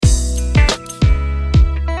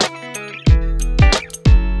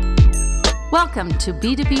Welcome to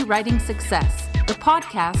B2B Writing Success, the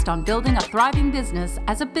podcast on building a thriving business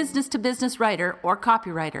as a business-to-business writer or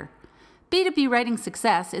copywriter. B2B Writing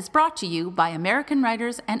Success is brought to you by American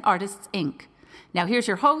Writers and Artists, Inc. Now here's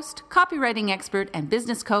your host, copywriting expert and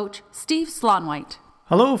business coach, Steve Slaunwhite.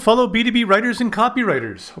 Hello, fellow B2B writers and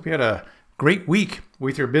copywriters. Hope you had a great week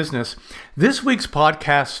with your business. This week's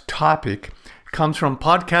podcast topic comes from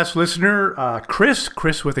podcast listener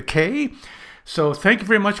Chris with a K. So thank you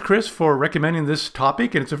very much, Chris, for recommending this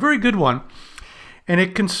topic, and it's a very good one. And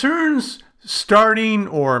it concerns starting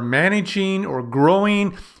or managing or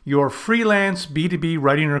growing your freelance B2B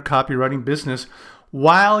writing or copywriting business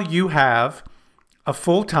while you have a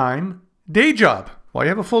full-time day job. While you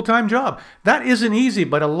have a full-time job. That isn't easy,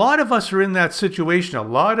 but a lot of us are in that situation. A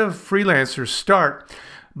lot of freelancers start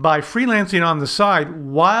by freelancing on the side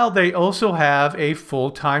while they also have a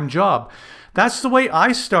full-time job. That's the way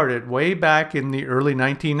I started way back in the early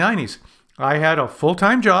 1990s. I had a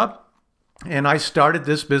full-time job and I started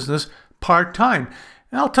this business part-time.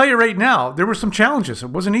 And I'll tell you right now, there were some challenges. It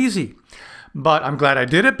wasn't easy. But I'm glad I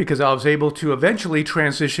did it because I was able to eventually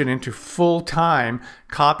transition into full-time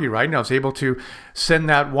copywriting. I was able to send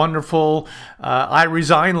that wonderful I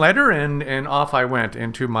resign letter and off I went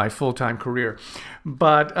into my full-time career.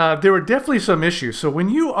 But there were definitely some issues. So when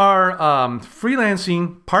you are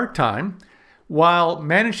freelancing part-time while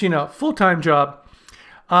managing a full-time job,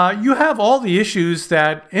 you have all the issues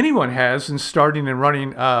that anyone has in starting and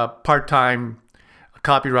running a part-time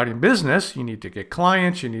copywriting business. You need to get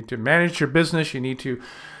clients, you need to manage your business, you need to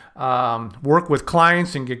work with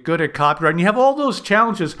clients and get good at copywriting. You have all those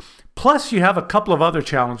challenges, plus you have a couple of other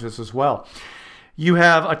challenges as well. You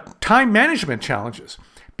have a time management challenges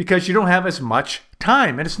because you don't have as much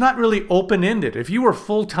time, and it's not really open-ended. If you were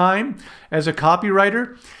full-time as a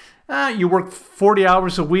copywriter, you work 40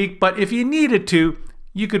 hours a week, but if you needed to,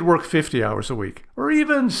 you could work 50 hours a week or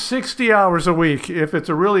even 60 hours a week if it's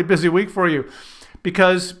a really busy week for you,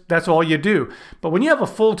 because that's all you do. But when you have a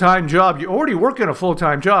full-time job, you already work in a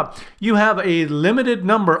full-time job, you have a limited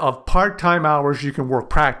number of part-time hours you can work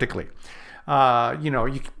practically.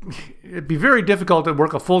 It'd be very difficult to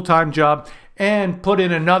work a full-time job and put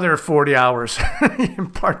in another 40 hours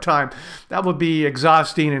in part-time. That would be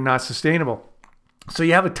exhausting and not sustainable. So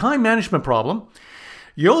you have a time management problem.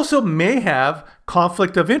 You also may have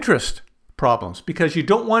conflict of interest problems because you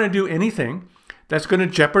don't want to do anything that's going to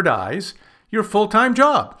jeopardize your full-time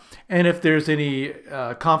job. And if there's any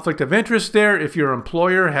conflict of interest there, if your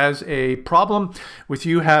employer has a problem with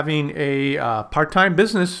you having a part-time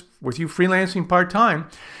business, with you freelancing part-time,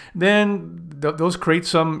 then those create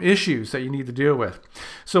some issues that you need to deal with.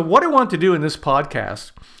 So what I want to do in this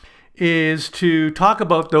podcast is to talk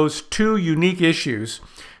about those two unique issues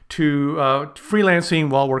to freelancing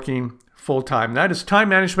while working full-time. That is time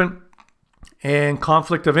management and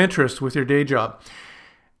conflict of interest with your day job.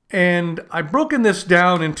 And I've broken this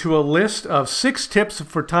down into a list of 6 tips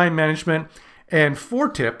for time management and 4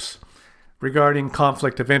 tips regarding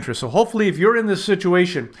conflict of interest. So hopefully if you're in this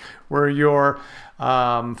situation where you're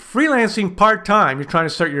freelancing part-time, you're trying to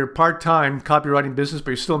start your part-time copywriting business,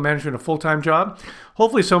 but you're still managing a full-time job,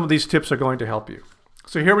 hopefully some of these tips are going to help you.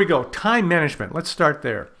 So here we go. Time management. Let's start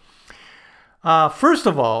there. First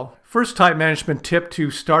time management tip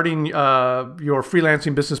to starting your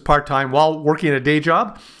freelancing business part-time while working a day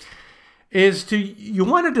job is you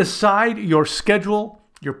want to decide your schedule,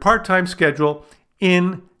 your part-time schedule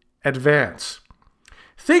in advance.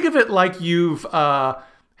 Think of it like you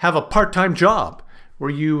have a part-time job where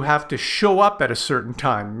you have to show up at a certain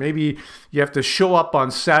time. Maybe you have to show up on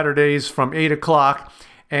Saturdays from 8 o'clock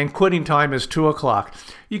and quitting time is 2 o'clock.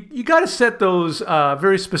 You got to set those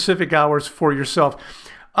very specific hours for yourself.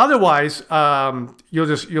 Otherwise,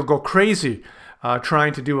 you'll go crazy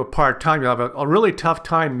trying to do a part-time. You'll have a really tough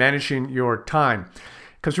time managing your time.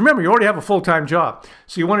 Because remember, you already have a full-time job.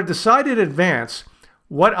 So you want to decide in advance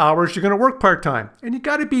what hours you're going to work part-time. And you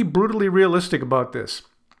got to be brutally realistic about this.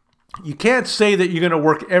 You can't say that you're going to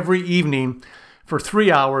work every evening for 3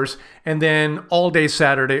 hours and then all day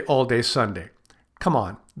Saturday, all day Sunday. Come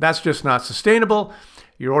on, that's just not sustainable.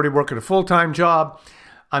 You're already working a full-time job.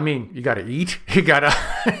 I mean, you got to eat, you got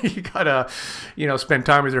to spend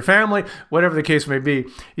time with your family, whatever the case may be.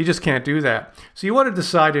 You just can't do that. So you want to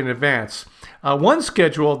decide in advance. One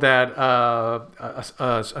schedule that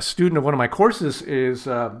a student of one of my courses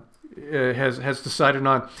has decided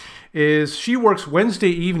on is she works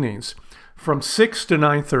Wednesday evenings from 6 to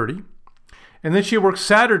 9:30, and then she works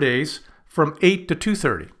Saturdays from 8 to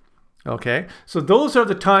 2:30. Okay, so those are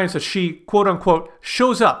the times that she, quote unquote,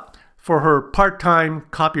 shows up for her part-time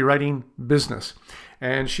copywriting business.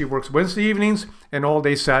 And she works Wednesday evenings and all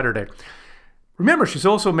day Saturday. Remember, she's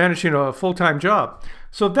also managing a full-time job.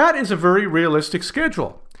 So that is a very realistic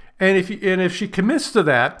schedule. And if she commits to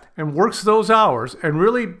that and works those hours and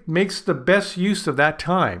really makes the best use of that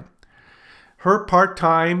time, her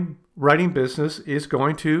part-time writing business is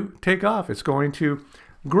going to take off. It's going to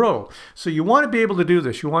grow. So you want to be able to do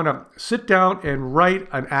this. You want to sit down and write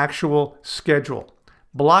an actual schedule.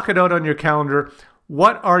 Block it out on your calendar.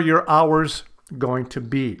 What are your hours going to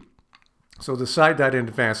be? So decide that in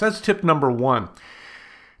advance. That's tip number 1.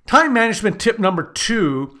 Time management tip number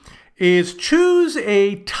 2 is choose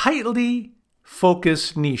a tightly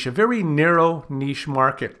focused niche, a very narrow niche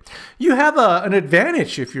market. You have an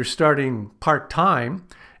advantage if you're starting part-time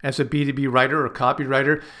as a B2B writer or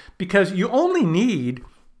copywriter, because you only need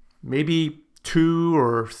maybe 2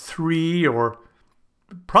 or 3 or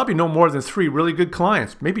probably no more than 3 really good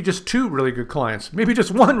clients, maybe just 2 really good clients, maybe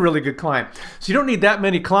just 1 really good client. So you don't need that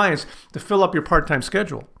many clients to fill up your part-time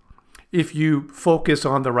schedule if you focus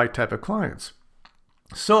on the right type of clients.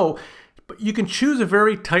 So you can choose a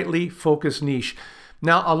very tightly focused niche.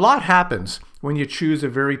 Now, a lot happens when you choose a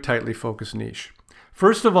very tightly focused niche.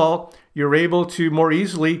 First of all, you're able to more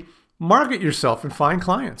easily market yourself and find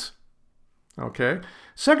clients. Okay.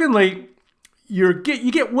 Secondly, you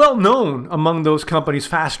get well known among those companies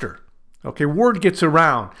faster. Okay, word gets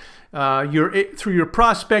around. Through your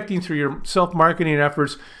prospecting, through your self-marketing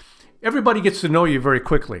efforts, everybody gets to know you very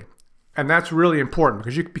quickly. And that's really important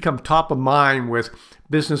because you become top of mind with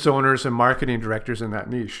business owners and marketing directors in that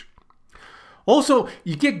niche. Also,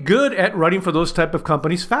 you get good at writing for those type of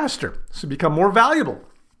companies faster. So you become more valuable.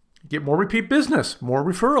 You get more repeat business, more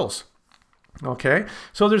referrals. Okay,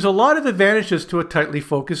 so there's a lot of advantages to a tightly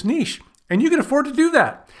focused niche. And you can afford to do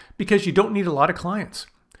that because you don't need a lot of clients.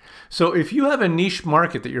 So if you have a niche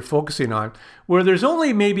market that you're focusing on where there's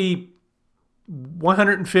only maybe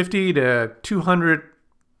 150 to 200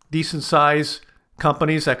 decent size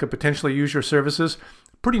companies that could potentially use your services,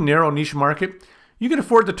 pretty narrow niche market, you can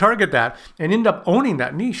afford to target that and end up owning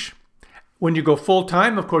that niche. When you go full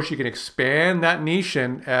time, of course, you can expand that niche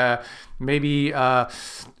and maybe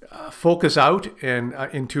focus out and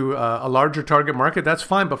into a larger target market. That's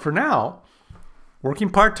fine. But for now, working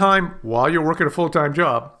part time while you're working a full time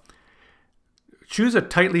job, choose a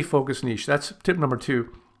tightly focused niche. That's tip number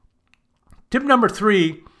 2. Tip number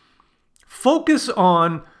 3, focus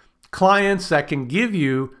on clients that can give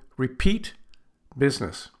you repeat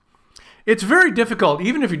business. It's very difficult,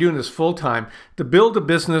 even if you're doing this full time, to build a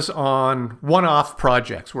business on one-off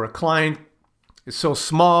projects where a client is so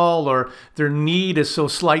small or their need is so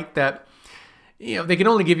slight that they can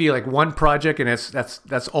only give you like one project and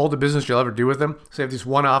that's all the business you'll ever do with them. So you have these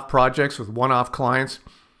one-off projects with one-off clients.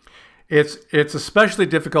 It's especially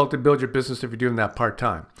difficult to build your business if you're doing that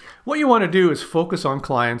part-time. What you want to do is focus on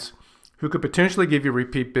clients who could potentially give you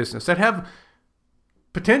repeat business, that have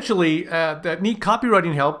potentially that need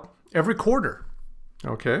copywriting help every quarter.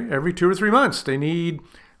 Okay, every 2 or 3 months. They need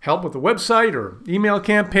help with a website or email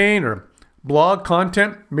campaign or blog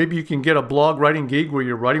content. Maybe you can get a blog writing gig where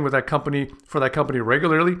you're writing with that company for that company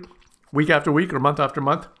regularly, week after week or month after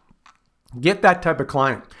month. Get that type of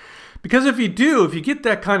client. Because if you get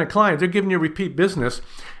that kind of client, they're giving you repeat business.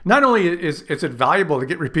 Not only is it valuable to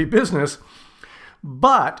get repeat business,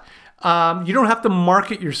 but you don't have to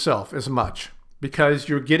market yourself as much because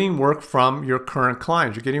you're getting work from your current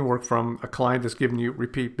clients. You're getting work from a client that's giving you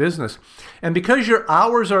repeat business. And because your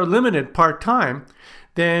hours are limited part-time,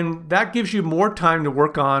 then that gives you more time to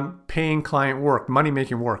work on paying client work,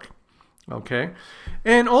 money-making work. Okay?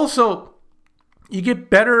 And also, you get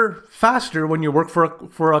better faster when you work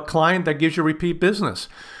for a client that gives you repeat business.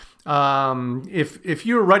 If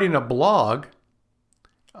you're writing a blog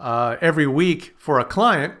every week for a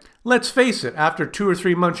client, let's face it, after 2 or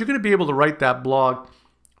 3 months, you're going to be able to write that blog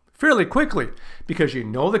fairly quickly because you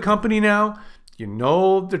know the company now, you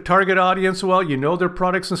know the target audience well, you know their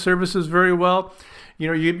products and services very well.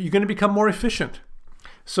 You're going to become more efficient.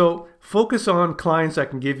 So focus on clients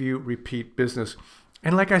that can give you repeat business.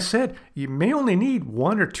 And like I said, you may only need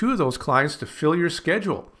 1 or 2 of those clients to fill your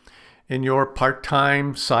schedule in your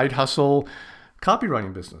part-time side hustle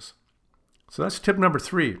copywriting business. So that's tip number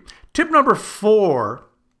 3. Tip number 4,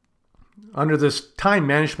 under this time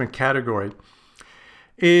management category,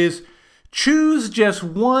 is choose just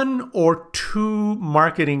 1 or 2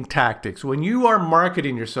 marketing tactics. When you are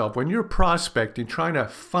marketing yourself, when you're prospecting, trying to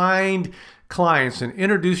find clients and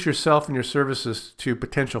introduce yourself and your services to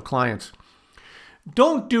potential clients,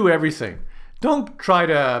 don't do everything. Don't try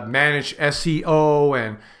to manage SEO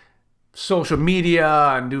and social media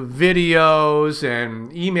and do videos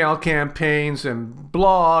and email campaigns and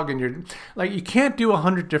blog and you can't do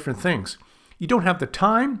 100 different things. you don't have the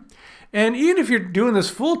time. And even if you're doing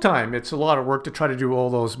this full time, it's a lot of work to try to do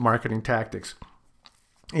all those marketing tactics.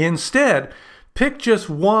 Instead, pick just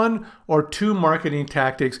 1 or 2 marketing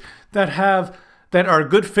tactics that are a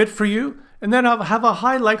good fit for you and then have a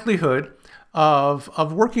high likelihood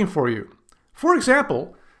of working for you. For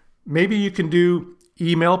example, maybe you can do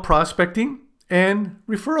email prospecting and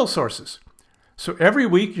referral sources. So every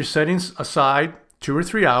week you're setting aside 2 or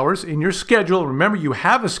 3 hours in your schedule. Remember, you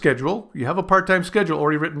have a schedule. You have a part-time schedule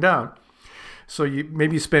already written down. So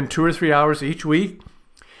you spend 2 or 3 hours each week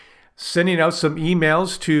sending out some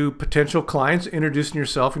emails to potential clients, introducing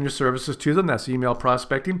yourself and your services to them. That's email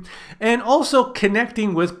prospecting. And also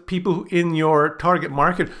connecting with people in your target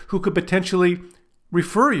market who could potentially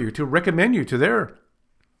refer you, to recommend you to their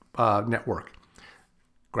network.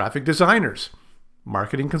 Graphic designers,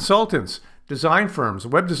 marketing consultants, design firms,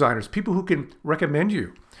 web designers, people who can recommend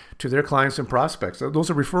you to their clients and prospects. Those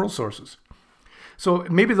are referral sources. So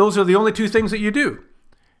maybe those are the only 2 things that you do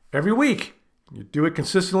every week. You do it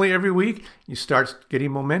consistently every week, you start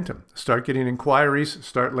getting momentum, start getting inquiries,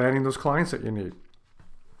 start landing those clients that you need.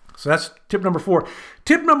 So that's tip number 4.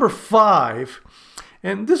 Tip number 5,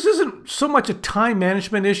 and this isn't so much a time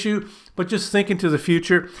management issue, but just thinking to the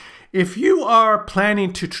future. If you are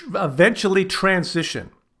planning to eventually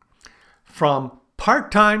transition from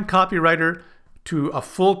part-time copywriter to a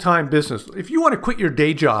full-time business, if you want to quit your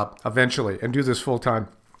day job eventually and do this full-time,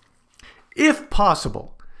 if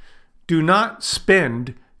possible, do not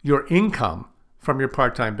spend your income from your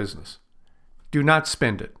part-time business. Do not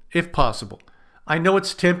spend it, if possible. I know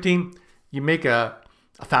it's tempting. You make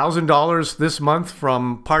 $1,000 this month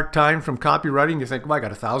from part-time from copywriting. You think, well, I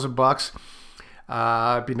got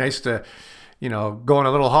 $1,000. It'd be nice to, go on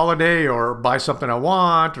a little holiday or buy something I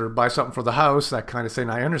want or buy something for the house, that kind of thing.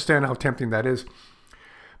 I understand how tempting that is.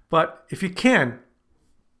 But if you can,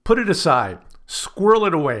 put it aside, squirrel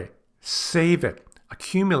it away, save it,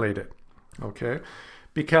 accumulate it, okay?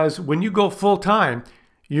 Because when you go full-time,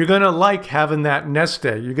 you're going to like having that nest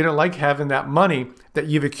egg. You're going to like having that money that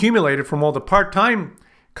you've accumulated from all the part-time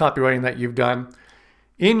copywriting that you've done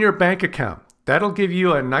in your bank account. That'll give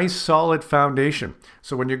you a nice solid foundation.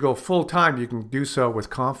 So when you go full-time, you can do so with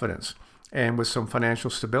confidence and with some financial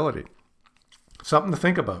stability. Something to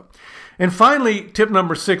think about. And finally, tip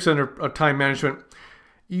number 6 under time management,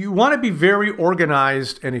 you want to be very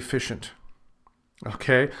organized and efficient.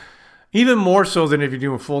 Okay? Even more so than if you're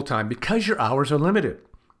doing full-time, because your hours are limited.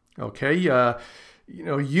 Okay?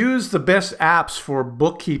 Use the best apps for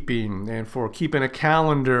bookkeeping and for keeping a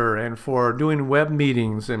calendar and for doing web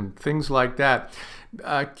meetings and things like that.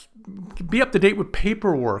 Be up to date with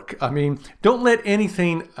paperwork. Don't let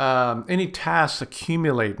anything, any tasks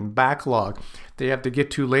accumulate and backlog that you have to get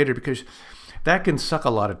to later, because that can suck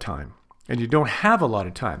a lot of time and you don't have a lot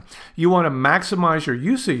of time. You want to maximize your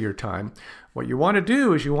use of your time. What you want to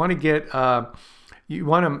do is you want to get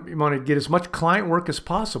as much client work as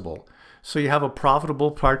possible, so you have a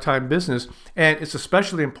profitable part-time business. And it's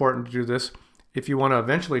especially important to do this if you want to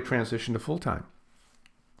eventually transition to full-time.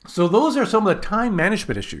 So those are some of the time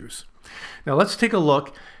management issues. Now let's take a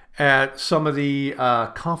look at some of the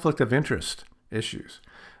conflict of interest issues.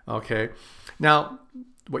 Okay. Now,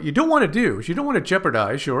 what you don't want to do is you don't want to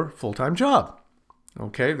jeopardize your full-time job.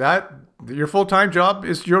 Okay. That your full-time job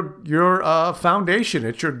is your foundation.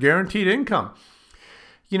 It's your guaranteed income.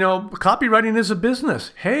 Copywriting is a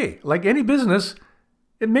business. Hey, like any business,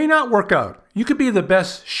 it may not work out. You could be the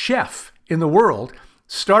best chef in the world,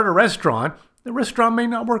 start a restaurant, the restaurant may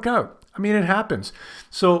not work out. It happens.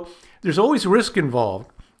 So there's always risk involved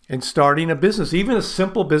in starting a business, even a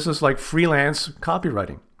simple business like freelance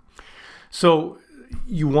copywriting. So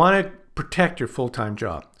you want to protect your full-time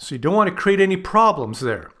job. So you don't want to create any problems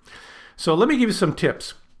there. So let me give you some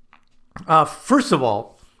tips. First of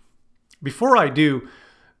all, before I do,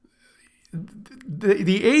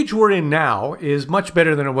 the age we're in now is much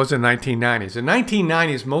better than it was in 1990s. In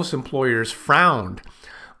 1990s, most employers frowned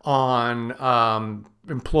on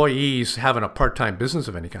employees having a part-time business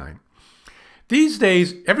of any kind. These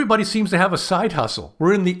days, everybody seems to have a side hustle.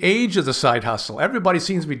 We're in the age of the side hustle. Everybody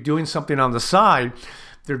seems to be doing something on the side.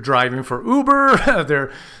 They're driving for Uber.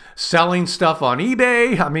 They're selling stuff on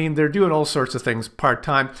eBay. They're doing all sorts of things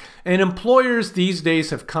part-time. And employers these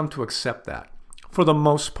days have come to accept that for the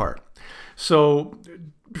most part. So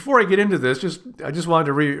before I get into this, I just wanted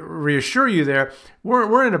to reassure you there,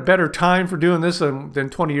 we're in a better time for doing this than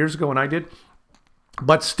 20 years ago when I did.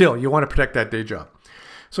 But still, you want to protect that day job.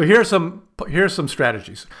 So here are some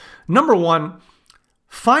strategies. Number 1,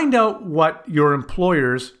 find out what your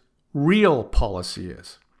employer's real policy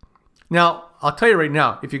is. Now, I'll tell you right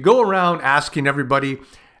now, if you go around asking everybody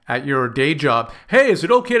at your day job, hey, is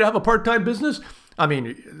it okay to have a part-time business? I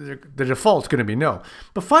mean, the default's going to be no.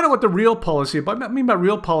 But find out what the real policy, what I mean by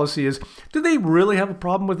real policy is, do they really have a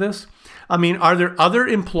problem with this? I mean, are there other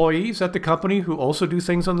employees at the company who also do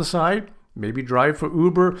things on the side? Maybe drive for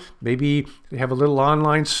Uber, maybe they have a little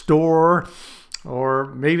online store, or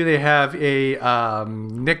maybe they have a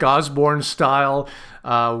Nick Osborne style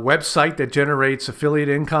website that generates affiliate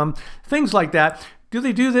income, things like that. Do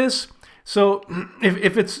they do this? So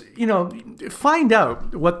if it's, find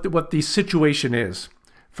out what the situation is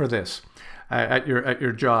for this at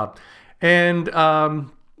your job, and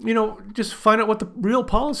just find out what the real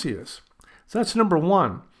policy is. So that's number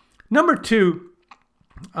one. Number two,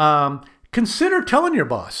 consider telling your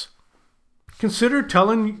boss. Consider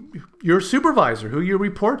telling your supervisor who you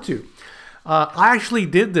report to. I actually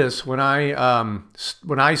did this when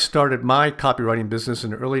I started my copywriting business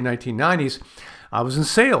in the early 1990s. I was in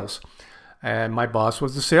sales. And my boss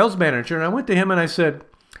was the sales manager. And I went to him and I said,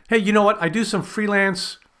 hey, you know what? I do some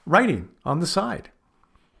freelance writing on the side.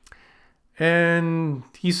 And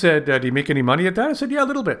he said, do you make any money at that? I said, yeah, a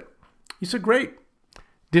little bit. He said, great.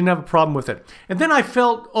 Didn't have a problem with it. And then I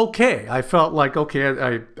felt okay. I felt like,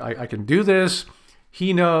 okay, I can do this.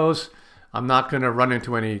 He knows I'm not going to run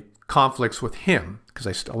into any conflicts with him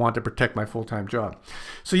because I want to protect my full-time job.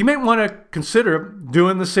 So you might want to consider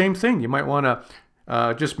doing the same thing. You might want to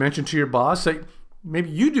just mention to your boss that maybe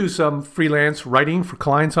you do some freelance writing for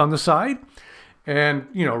clients on the side, and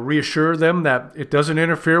reassure them that it doesn't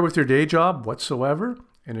interfere with your day job whatsoever,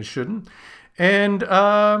 and it shouldn't. And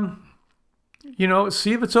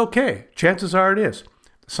see if it's okay. Chances are it is.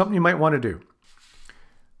 Something you might want to do.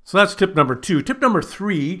 So that's tip number two. Tip number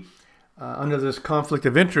three, under this conflict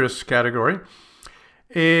of interest category,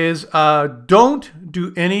 is don't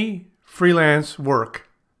do any freelance work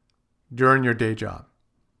during your day job.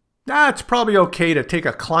 It's probably okay to take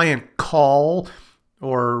a client call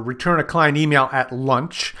or return a client email at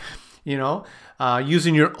lunch,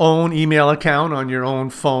 using your own email account on your own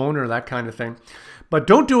phone or that kind of thing. But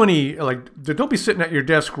don't do don't be sitting at your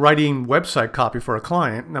desk writing website copy for a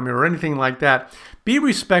client, or anything like that. Be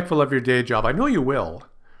respectful of your day job. I know you will,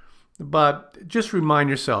 but just remind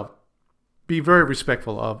yourself, be very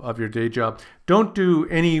respectful of your day job. Don't do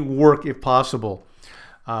any work, if possible,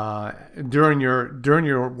 during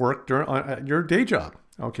your work your day job.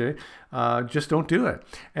 Okay, just don't do it.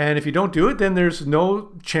 And if you don't do it, then there's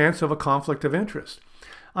no chance of a conflict of interest.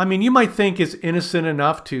 I mean, you might think it's innocent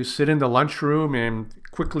enough to sit in the lunchroom and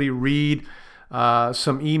quickly read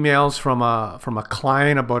some emails from a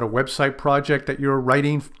client about a website project that you're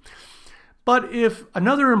writing. But if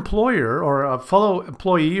another employer or a fellow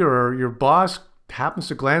employee or your boss happens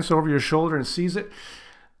to glance over your shoulder and sees it,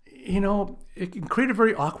 it can create a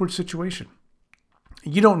very awkward situation.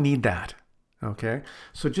 You don't need that, okay?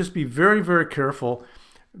 So just be very, very careful.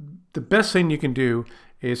 The best thing you can do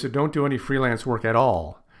is to don't do any freelance work at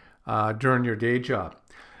all during your day job.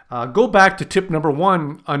 Go back to tip number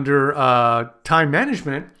one under time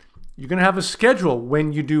management. You're going to have a schedule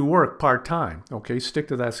when you do work part-time, okay? Stick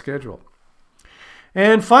to that schedule.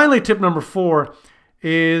 And finally, tip number four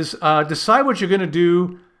is decide what you're going to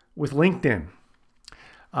do with LinkedIn.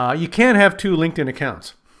 You can't have two LinkedIn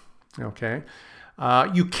accounts, okay?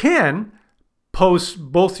 You can post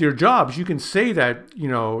both your jobs. You can say that,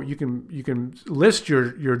 you can list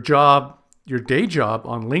your job, your day job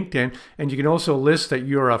on LinkedIn, and you can also list that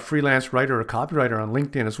you're a freelance writer or copywriter on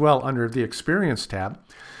LinkedIn as well under the Experience tab.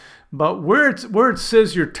 But where it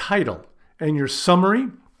says your title and your summary,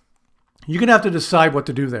 you're going to have to decide what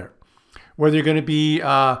to do there. Whether you're going to be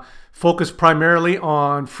focused primarily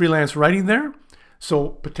on freelance writing there, so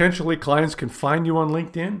potentially clients can find you on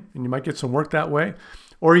LinkedIn and you might get some work that way,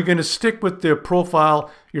 or you're going to stick with the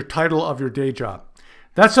profile, your title of your day job.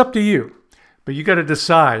 That's up to you, but you got to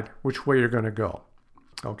decide which way you're going to go,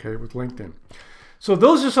 okay, with LinkedIn. So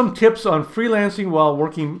those are some tips on freelancing while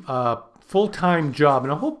working a full-time job,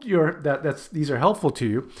 and I hope these are helpful to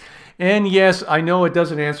you. And yes, I know it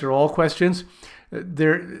doesn't answer all questions.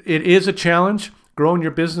 It is a challenge growing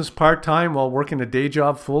your business part-time while working a day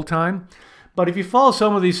job full-time. But if you follow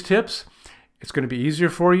some of these tips, it's going to be easier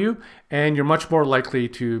for you and you're much more likely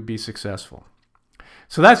to be successful.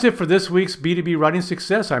 So that's it for this week's B2B Writing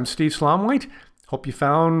Success. I'm Steve Slomwhite. Hope you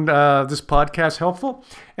found this podcast helpful.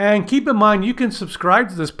 And keep in mind, you can subscribe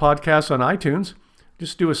to this podcast on iTunes.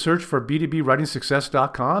 Just do a search for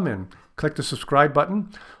b2bwritingsuccess.com and click the subscribe button.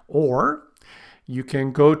 Or you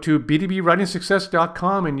can go to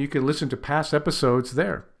b2bwritingsuccess.com and you can listen to past episodes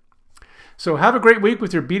there. So have a great week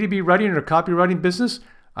with your B2B writing or copywriting business.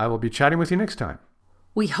 I will be chatting with you next time.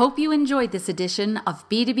 We hope you enjoyed this edition of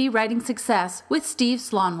B2B Writing Success with Steve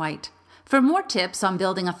Slaunwhite. For more tips on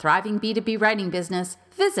building a thriving B2B writing business,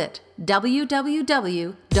 visit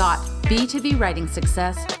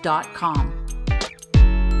www.b2bwritingsuccess.com.